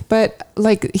 Right. But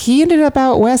like he ended up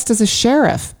out west as a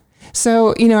sheriff.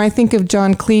 So, I think of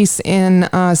John Cleese in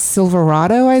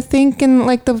Silverado, I think, in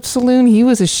like the saloon. He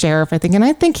was a sheriff, I think. And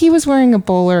I think he was wearing a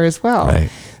bowler as well. Right.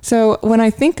 So when I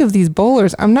think of these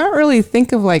bowlers, I'm not really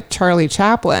think of like Charlie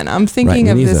Chaplin. I'm thinking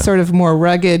Right, of me this neither. sort of more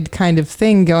rugged kind of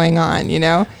thing going on,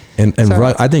 And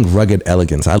So- I think rugged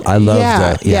elegance. I love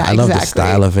that. Yeah, I love the exactly.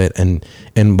 style of it.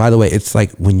 And by the way, it's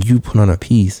like when you put on a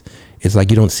piece, it's like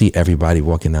you don't see everybody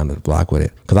walking down the block with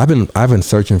it. Because I've been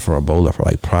searching for a bowler for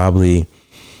like probably,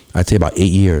 I'd say about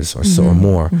 8 years or so or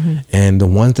more. And the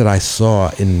ones that I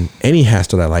saw in any hat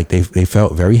store that I liked, they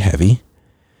felt very heavy,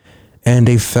 and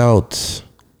they felt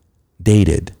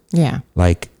dated. Yeah.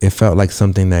 Like it felt like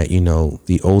something that,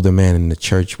 the older man in the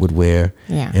church would wear.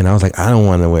 Yeah. And I was like, I don't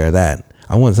want to wear that.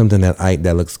 I want something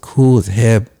that looks cool, it's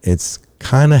hip, it's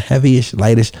kind of heavyish,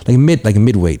 lightish, like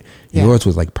midweight. Yeah. Yours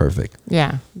was like perfect.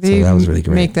 Yeah. They that was really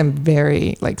great. make them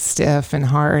very like stiff and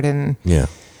hard, and Yeah.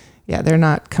 they're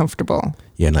not comfortable.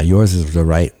 Yeah. Now yours is the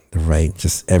right,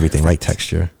 just everything, right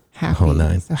texture. Happy. Whole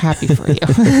nine. So happy for you.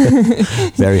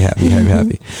 Very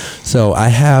happy. So I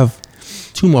have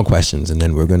 2 more questions and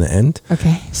then we're going to end.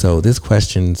 Okay. So this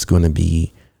question's going to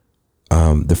be,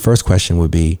 the first question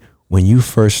would be, when you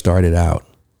first started out,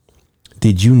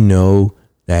 did you know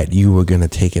that you were going to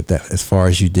take it that as far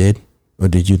as you did? Or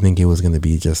did you think it was going to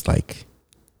be just like,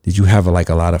 did you have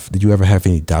did you ever have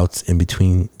any doubts in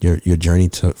between your journey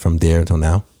from there until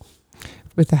now?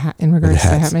 With the hat, in regards to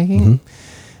hats. hat making?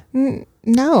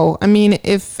 No. I mean,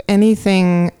 if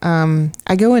anything,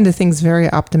 I go into things very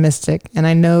optimistic, and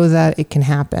I know that it can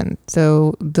happen.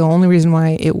 So the only reason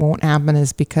why it won't happen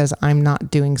is because I'm not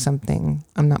doing something.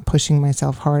 I'm not pushing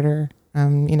myself harder.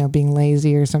 Being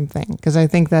lazy or something. Because I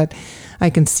think that I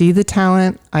can see the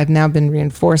talent. I've now been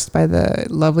reinforced by the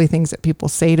lovely things that people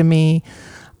say to me.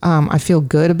 I feel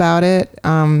good about it.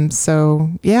 So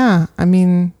yeah, I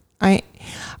mean,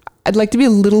 I'd like to be a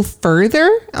little further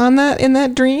on that in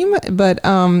that dream, but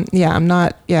I'm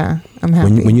not. Yeah, I'm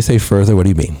happy. When you say further, what do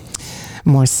you mean?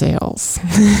 More sales,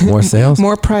 More sales?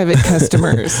 more private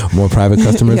customers. More private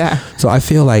customers? Yeah. So I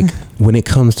feel like when it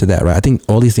comes to that, right, I think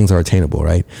all these things are attainable,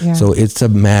 right? Yeah. So it's a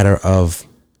matter of,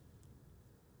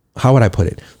 how would I put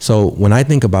it? So when I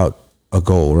think about a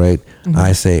goal, right,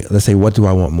 I say, let's say, what do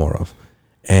I want more of?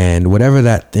 And whatever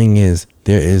that thing is,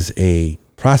 there is a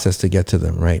process to get to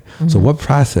them, right? So what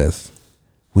process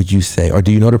would you say, or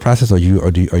do you know the process, or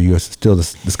are you still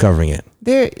discovering it?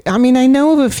 I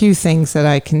know of a few things that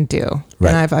I can do,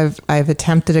 Right. and I've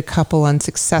attempted a couple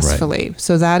unsuccessfully.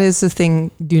 So that is the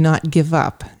thing. Do not give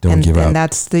up. Don't give up. And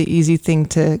that's the easy thing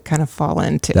to kind of fall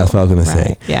into. That's what I was going to say.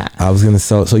 Right. Yeah. I was going to,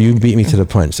 so you beat me to the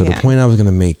punch. So Yeah. the point I was going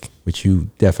to make, which you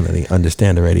definitely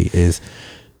understand already, is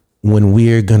when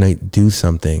we're going to do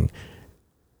something,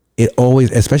 it always,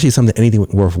 especially anything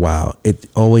worthwhile, it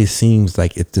always seems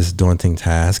like it's this daunting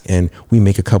task, and we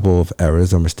make a couple of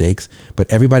errors or mistakes,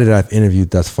 but everybody that I've interviewed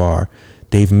thus far,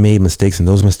 they've made mistakes, and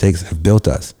those mistakes have built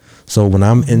us. So when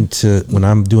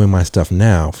I'm doing my stuff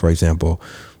now, for example,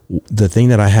 the thing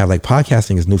that I have, like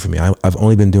podcasting is new for me. I've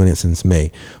only been doing it since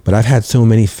May, but I've had so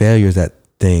many failures at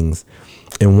things.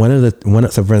 And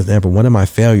so for example, one of my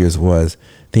failures was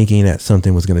thinking that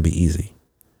something was going to be easy.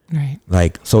 Right.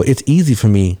 Like, so it's easy for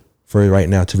me for right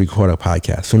now to record a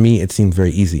podcast. For me, it seems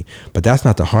very easy, but that's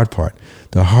not the hard part.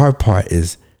 The hard part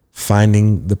is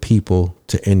finding the people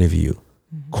to interview,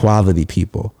 quality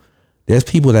people. There's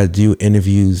people that do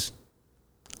interviews.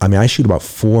 I mean, I shoot about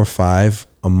 4 or 5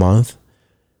 a month,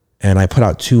 and I put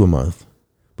out 2 a month.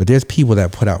 But there's people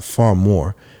that put out far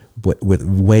more, but with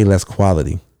way less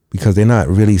quality, because they're not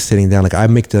really sitting down. Like I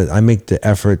make the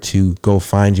effort to go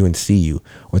find you and see you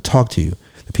or talk to you.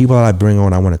 The people that I bring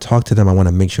on, I want to talk to them. I want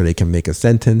to make sure they can make a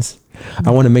sentence.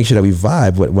 I want to make sure that we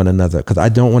vibe with one another, because I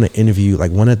don't want to interview.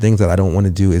 Like, one of the things that I don't want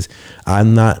to do is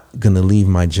I'm not going to leave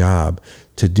my job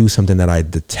to do something that I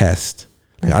detest.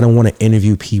 Like, I don't want to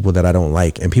interview people that I don't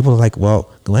like. And people are like, well,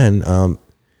 Glenn,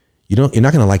 you're not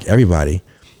going to like everybody.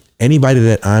 Anybody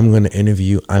that I'm going to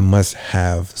interview, I must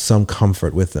have some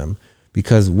comfort with them,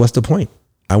 because what's the point?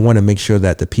 I want to make sure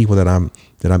that the people that I'm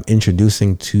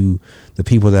introducing to the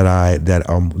people that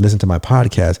listen to my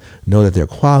podcast know that they're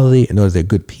quality, and know that they're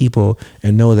good people,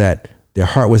 and know that their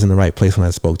heart was in the right place when I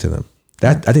spoke to them.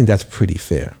 I think that's pretty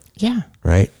fair. Yeah.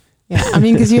 Right? Yeah. I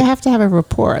mean, because you have to have a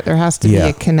rapport. There has to be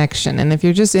a connection. And if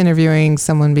you're just interviewing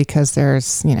someone because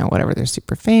there's, whatever, they're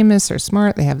super famous or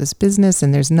smart, they have this business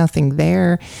and there's nothing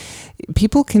there,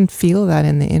 people can feel that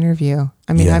in the interview.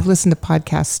 I mean, I've listened to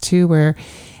podcasts too where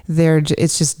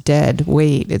it's just dead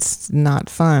weight. It's not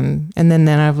fun. And then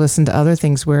I've listened to other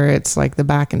things where it's like the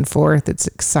back and forth. It's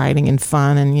exciting and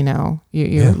fun, and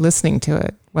you're listening to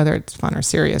it, whether it's fun or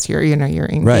serious. You're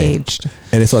engaged, right.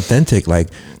 And it's authentic. Like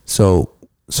so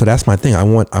that's my thing. I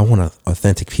want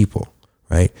authentic people,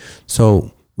 right?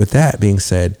 So with that being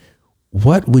said,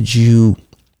 what would you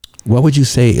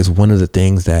say is one of the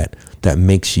things that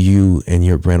makes you and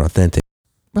your brand authentic?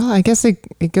 Well, I guess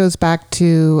it goes back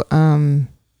to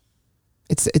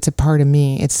it's a part of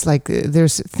me. It's like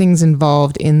there's things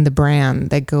involved in the brand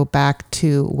that go back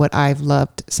to what I've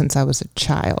loved since I was a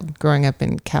child. Growing up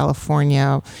in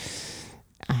California,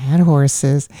 I had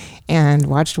horses and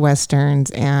watched Westerns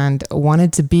and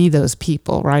wanted to be those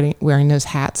people wearing those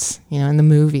hats, in the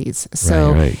movies.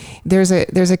 So right. there's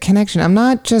a connection. I'm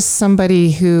not just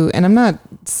somebody who, and I'm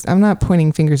not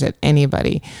pointing fingers at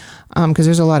anybody, because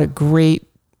there's a lot of great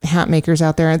hat makers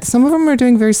out there. Some of them are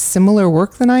doing very similar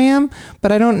work than I am,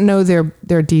 but I don't know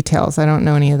their details. I don't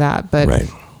know any of that, but right.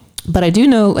 But I do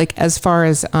know, like, as far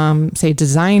as say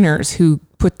designers who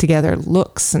put together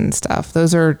looks and stuff,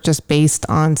 those are just based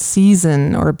on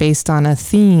season or based on a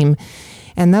theme,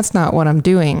 and that's not what I'm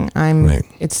doing.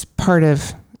 It's part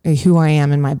of who I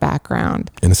am in my background.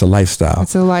 And it's a lifestyle.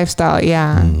 It's a lifestyle,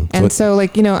 yeah. And so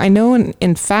like, I know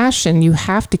in fashion, you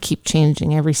have to keep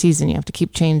changing every season. You have to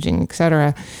keep changing,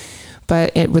 etc.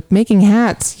 But with making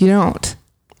hats, you don't.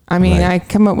 I mean, I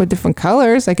come up with different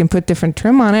colors. I can put different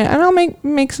trim on it, and I'll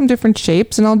make some different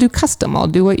shapes, and I'll do custom. I'll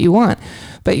do what you want.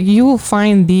 But you will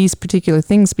find these particular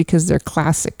things because they're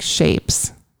classic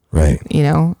shapes. Right.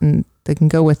 And they can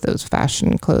go with those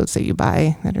fashion clothes that you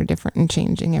buy that are different and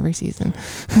changing every season.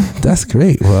 That's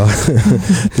great. Well,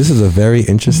 this is a very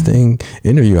interesting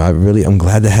interview. I'm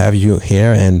glad to have you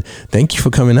here, and thank you for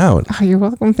coming out. Oh, you're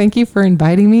welcome. Thank you for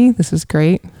inviting me. This was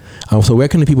great. So where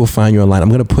can the people find you online? I'm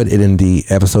going to put it in the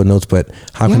episode notes, but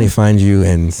how can they find you?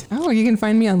 And you can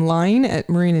find me online at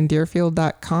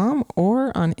marineanddeerfield.com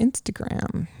or on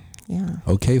Instagram. Yeah.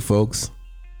 Okay, folks.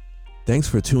 Thanks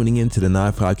for tuning in to the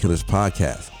 95 Killers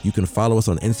podcast. You can follow us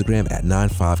on Instagram at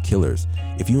 95Killers.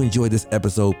 If you enjoyed this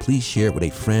episode, please share it with a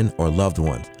friend or loved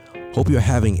one. Hope you're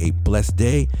having a blessed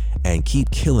day and keep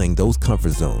killing those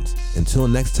comfort zones. Until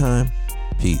next time,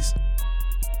 peace.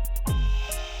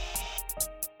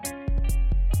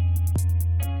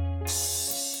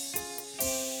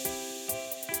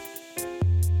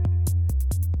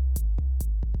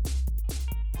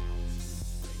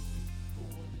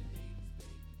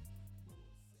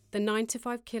 The 9 to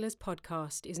 5 Killers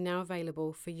podcast is now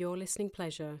available for your listening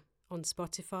pleasure on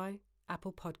Spotify,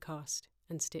 Apple Podcast,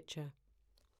 and Stitcher.